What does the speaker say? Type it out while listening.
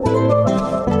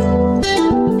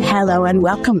Hello and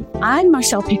welcome. I'm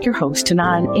Marcelle Pick, your host,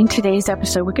 and in today's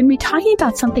episode, we're going to be talking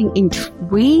about something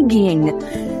intriguing.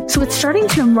 So it's starting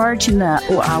to emerge in the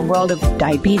world of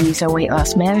diabetes or weight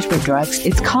loss management drugs.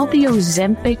 It's called the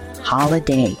Ozempic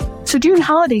holiday. So during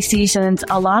holiday seasons,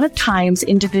 a lot of times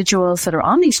individuals that are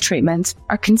on these treatments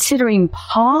are considering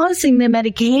pausing the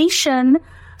medication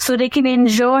so they can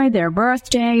enjoy their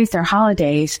birthdays, their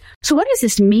holidays. So what does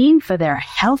this mean for their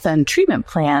health and treatment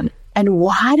plan? And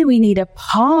why do we need a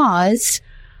pause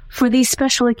for these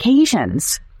special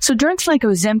occasions? So drugs like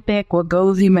Ozempic,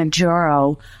 Wegovy,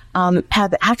 Mounjaro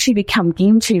have actually become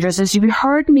game changers, as you've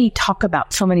heard me talk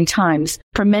about so many times,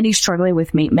 for many struggling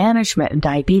with weight management and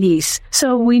diabetes.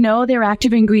 So we know their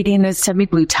active ingredient is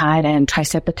semaglutide and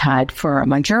tirzepatide for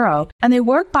Mounjaro, and they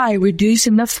work by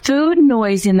reducing the food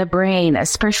noise in the brain,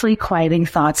 especially quieting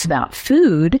thoughts about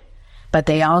food, but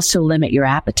they also limit your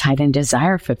appetite and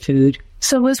desire for food.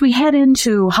 So as we head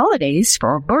into holidays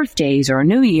for birthdays or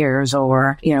New Year's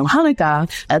or, Hanukkah,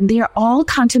 they're all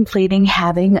contemplating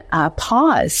having a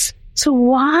pause. So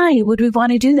why would we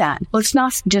want to do that? Well, it's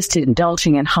not just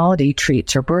indulging in holiday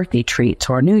treats or birthday treats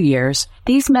or New Year's.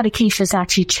 These medications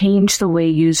actually change the way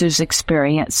users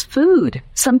experience food,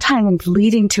 sometimes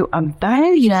leading to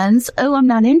aversions. Oh, I'm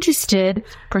not interested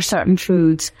for certain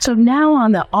foods. So now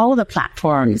on all of the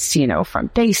platforms, from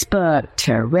Facebook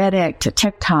to Reddit to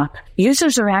TikTok,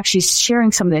 users are actually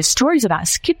sharing some of their stories about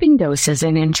skipping doses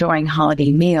and enjoying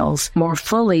holiday meals more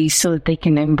fully so that they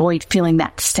can avoid feeling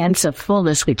that sense of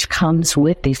fullness which comes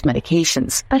with these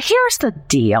medications. But here's the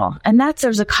deal, and that's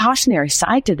there's a cautionary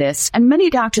side to this, and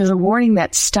many doctors are warning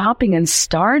that stopping and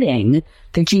starting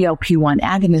the GLP-1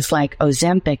 agonists like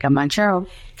Ozempic and Mounjaro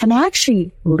can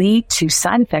actually lead to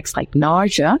side effects like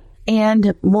nausea,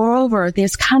 and moreover,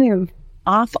 this kind of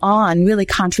off-on really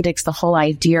contradicts the whole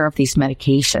idea of these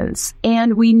medications.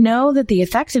 And we know that the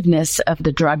effectiveness of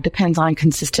the drug depends on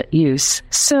consistent use.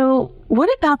 So what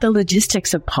about the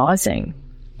logistics of pausing?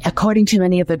 According to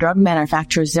many of the drug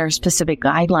manufacturers, there are specific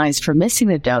guidelines for missing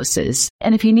the doses.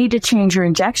 And if you need to change your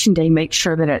injection day, make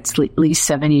sure that it's at least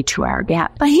 72-hour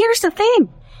gap. But here's the thing.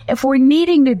 If we're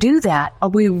needing to do that, are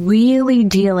we really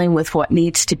dealing with what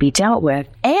needs to be dealt with?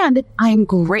 And I'm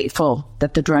grateful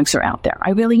that the drugs are out there.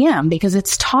 I really am, because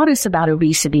it's taught us about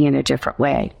obesity in a different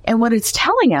way. And what it's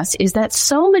telling us is that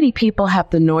so many people have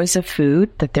the noise of food,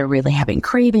 that they're really having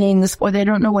cravings, or they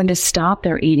don't know when to stop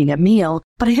their eating a meal.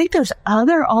 But I think there's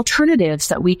other alternatives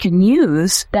that we can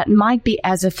use that might be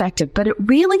as effective. But it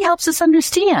really helps us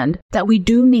understand that we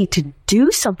do need to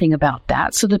do something about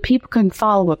that so that people can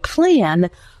follow a plan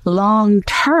long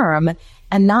term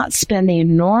and not spend the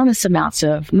enormous amounts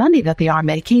of money that they are on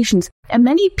medications. And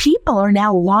many people are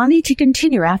now wanting to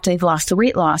continue after they've lost the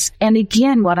weight loss. And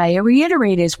again, what I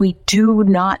reiterate is we do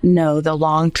not know the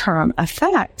long-term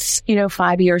effects,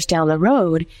 5 years down the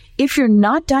road, if you're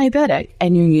not diabetic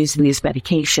and you're using these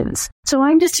medications. So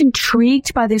I'm just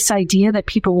intrigued by this idea that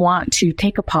people want to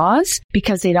take a pause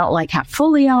because they don't like how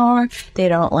full they are. They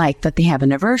don't like that they have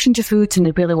an aversion to foods, and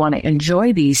they really want to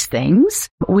enjoy these things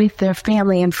with their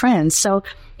family and friends. So,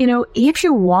 if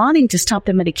you're wanting to stop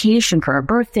the medication for a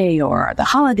birthday or the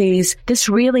holidays, this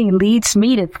really leads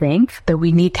me to think that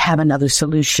we need to have another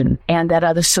solution. And that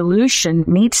other solution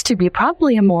needs to be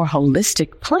probably a more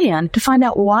holistic plan to find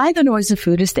out why the noise of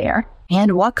food is there.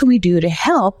 And what can we do to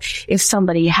help if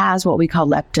somebody has what we call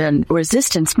leptin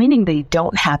resistance, meaning they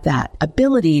don't have that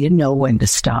ability to know when to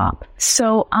stop.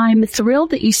 So I'm thrilled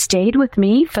that you stayed with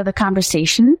me for the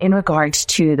conversation in regards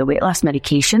to the weight loss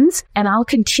medications. And I'll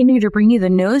continue to bring you the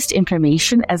newest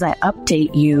information as I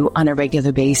update you on a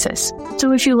regular basis.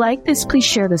 So if you like this, please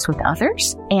share this with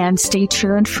others and stay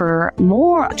tuned for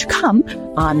more to come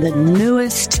on the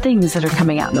newest things that are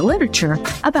coming out in the literature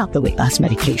about the weight loss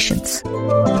medications.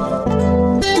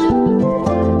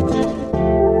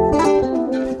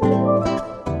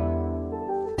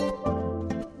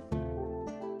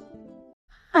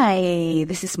 Hi,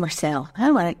 this is Marcelle.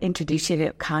 I want to introduce you to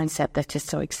a concept that's just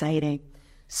so exciting.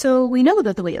 So we know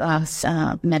that the weight loss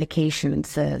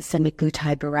medications, the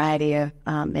semaglutide variety of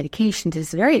medications,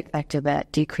 is very effective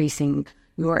at decreasing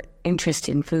your interest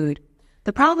in food.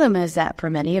 The problem is that for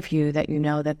many of you that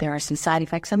that there are some side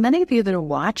effects, and many of you that are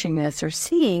watching this are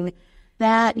seeing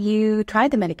that you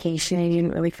tried the medication and you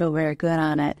didn't really feel very good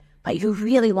on it, but you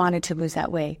really wanted to lose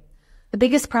that weight. The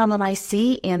biggest problem I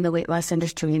see in the weight loss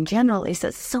industry in general is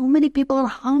that so many people are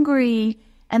hungry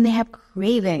and they have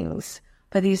cravings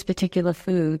for these particular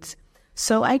foods.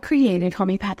 So I created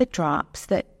homeopathic drops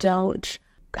that don't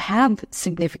have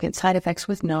significant side effects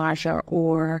with nausea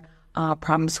or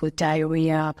problems with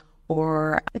diarrhea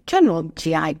or general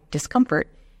GI discomfort.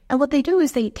 And what they do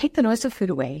is they take the noise of food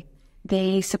away.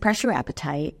 they suppress your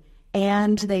appetite,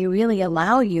 and they really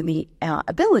allow you the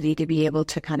ability to be able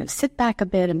to kind of sit back a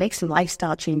bit and make some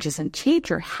lifestyle changes and change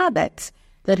your habits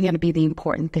that are going to be the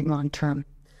important thing long term.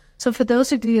 So for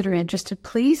those of you that are interested,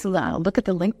 please look at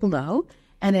the link below,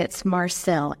 and it's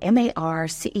Marcelle,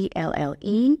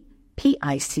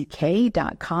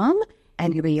 MarcellePick.com,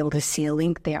 and you'll be able to see a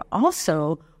link there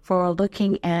also for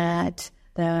looking at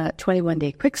the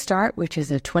 21-Day Quick Start, which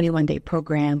is a 21-day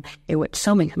program in which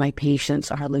so many of my patients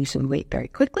are losing weight very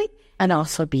quickly, and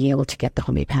also be able to get the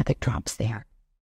homeopathic drops there.